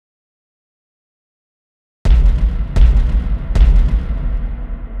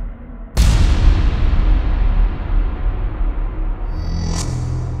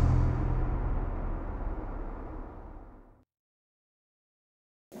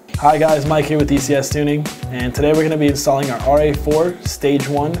Hi guys, Mike here with ECS Tuning, and today we're going to be installing our RA4 Stage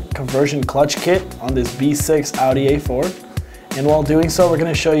 1 conversion clutch kit on this B6 Audi A4. And while doing so, we're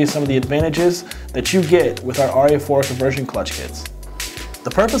going to show you some of the advantages that you get with our RA4 conversion clutch kits. The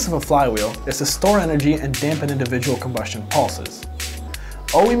purpose of a flywheel is to store energy and dampen individual combustion pulses.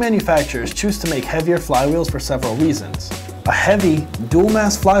 OE manufacturers choose to make heavier flywheels for several reasons. A heavy,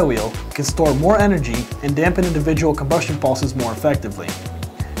 dual-mass flywheel can store more energy and dampen individual combustion pulses more effectively.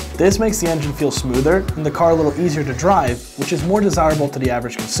 This makes the engine feel smoother and the car a little easier to drive, which is more desirable to the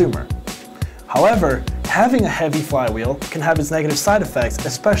average consumer. However, having a heavy flywheel can have its negative side effects,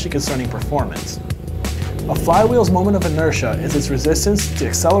 especially concerning performance. A flywheel's moment of inertia is its resistance to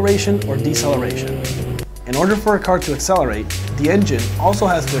acceleration or deceleration. In order for a car to accelerate, the engine also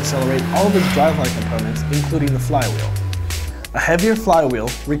has to accelerate all of its driveline components, including the flywheel. A heavier flywheel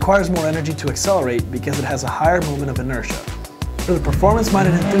requires more energy to accelerate because it has a higher moment of inertia. For the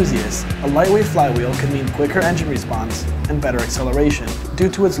performance-minded enthusiast, a lightweight flywheel can mean quicker engine response and better acceleration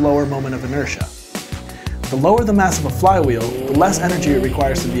due to its lower moment of inertia. The lower the mass of a flywheel, the less energy it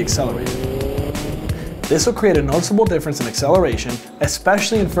requires to be accelerated. This will create a noticeable difference in acceleration,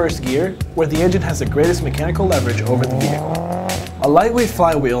 especially in first gear, where the engine has the greatest mechanical leverage over the vehicle. A lightweight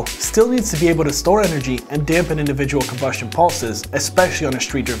flywheel still needs to be able to store energy and dampen individual combustion pulses, especially on a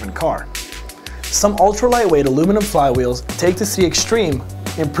street-driven car. Some ultra-lightweight aluminum flywheels take this to the extreme,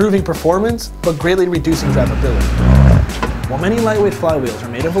 improving performance but greatly reducing drivability. While many lightweight flywheels are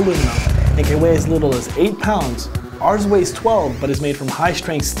made of aluminum and can weigh as little as 8 pounds, ours weighs 12 but is made from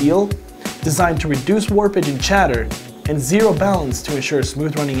high-strength steel, designed to reduce warpage and chatter, and zero balance to ensure a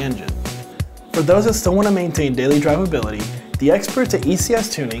smooth running engine. For those that still want to maintain daily drivability, the experts at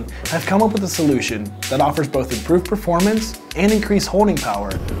ECS Tuning have come up with a solution that offers both improved performance and increased holding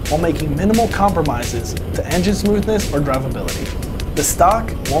power while making minimal compromises to engine smoothness or drivability. The stock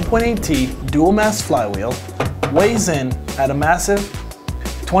 1.8T dual mass flywheel weighs in at a massive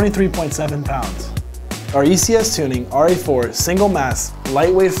 23.7 pounds. Our ECS Tuning RA4 single mass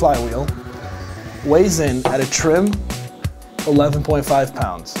lightweight flywheel weighs in at a trim 11.5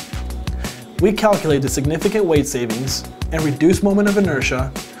 pounds. We calculate the significant weight savings and reduced moment of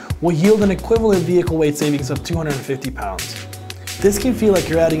inertia will yield an equivalent vehicle weight savings of 250 pounds. This can feel like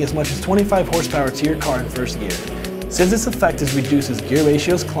you're adding as much as 25 horsepower to your car in first gear. Since this effect reduces gear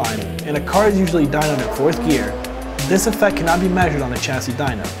ratios climb and a car is usually dynoed in fourth gear, this effect cannot be measured on a chassis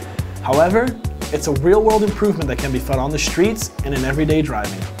dyno. However, it's a real-world improvement that can be felt on the streets and in everyday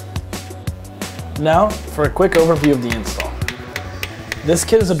driving. Now, for a quick overview of the install. This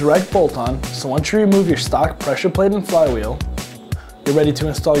kit is a direct bolt-on, so once you remove your stock pressure plate and flywheel, you're ready to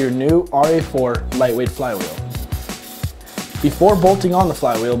install your new RA4 lightweight flywheel. Before bolting on the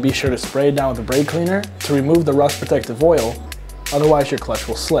flywheel, be sure to spray it down with a brake cleaner to remove the rust protective oil, otherwise your clutch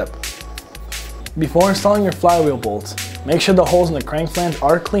will slip. Before installing your flywheel bolts, make sure the holes in the crank flange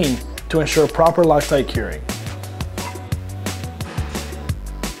are clean to ensure proper Loctite curing.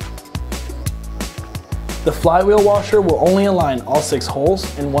 The flywheel washer will only align all 6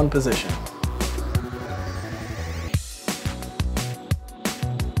 holes in one position.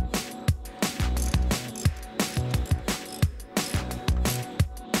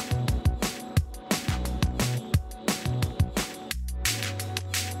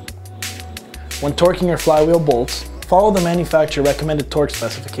 When torquing your flywheel bolts, follow the manufacturer recommended torque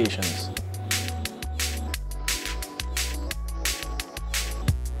specifications.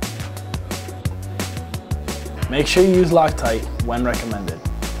 Make sure you use Loctite when recommended.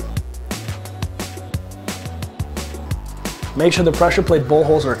 Make sure the pressure plate bolt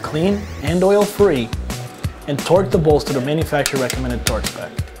holes are clean and oil free, and torque the bolts to the manufacturer recommended torque spec.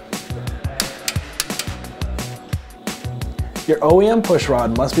 Your OEM push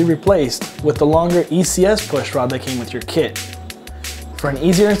rod must be replaced with the longer ECS push rod that came with your kit. For an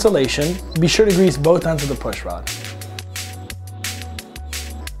easier installation, be sure to grease both ends of the push rod.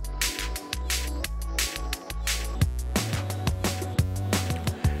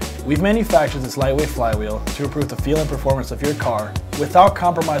 We've manufactured this lightweight flywheel to improve the feel and performance of your car without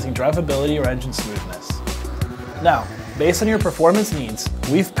compromising drivability or engine smoothness. Now, based on your performance needs,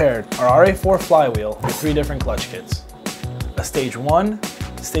 we've paired our RA4 flywheel with 3 different clutch kits: a Stage 1,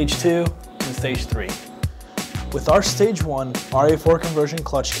 Stage 2, and Stage 3. With our Stage 1 RA4 conversion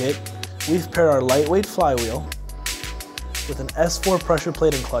clutch kit, we've paired our lightweight flywheel with an S4 pressure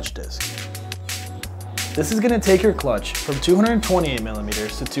plate and clutch disc. This is going to take your clutch from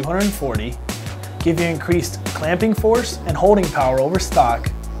 228mm to 240, give you increased clamping force and holding power over stock,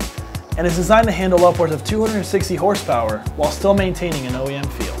 and is designed to handle upwards of 260 horsepower while still maintaining an OEM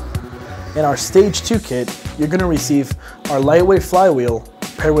feel. In our Stage 2 kit, you're going to receive our lightweight flywheel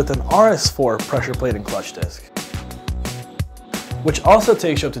paired with an RS4 pressure plate and clutch disc, which also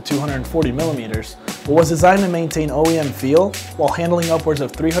takes you up to 240 millimeters, but was designed to maintain OEM feel while handling upwards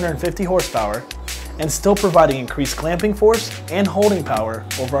of 350 horsepower and still providing increased clamping force and holding power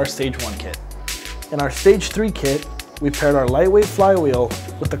over our Stage 1 kit. In our Stage 3 kit, we paired our lightweight flywheel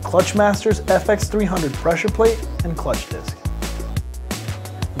with the Clutch Masters Fx300 pressure plate and clutch disc.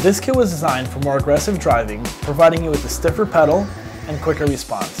 This kit was designed for more aggressive driving, providing you with a stiffer pedal and quicker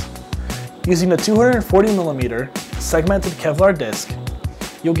response. Using the 240mm segmented Kevlar disc,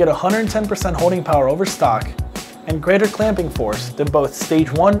 you'll get 110% holding power over stock and greater clamping force than both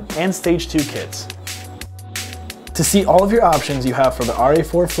Stage 1 and Stage 2 kits. To see all of your options you have for the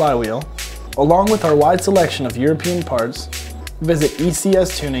RA4 flywheel, along with our wide selection of European parts, visit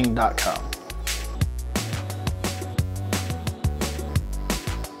ECStuning.com.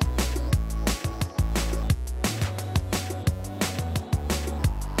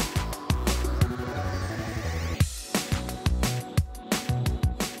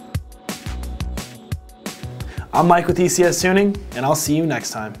 I'm Mike with ECS Tuning, and I'll see you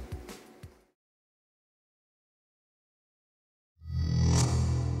next time.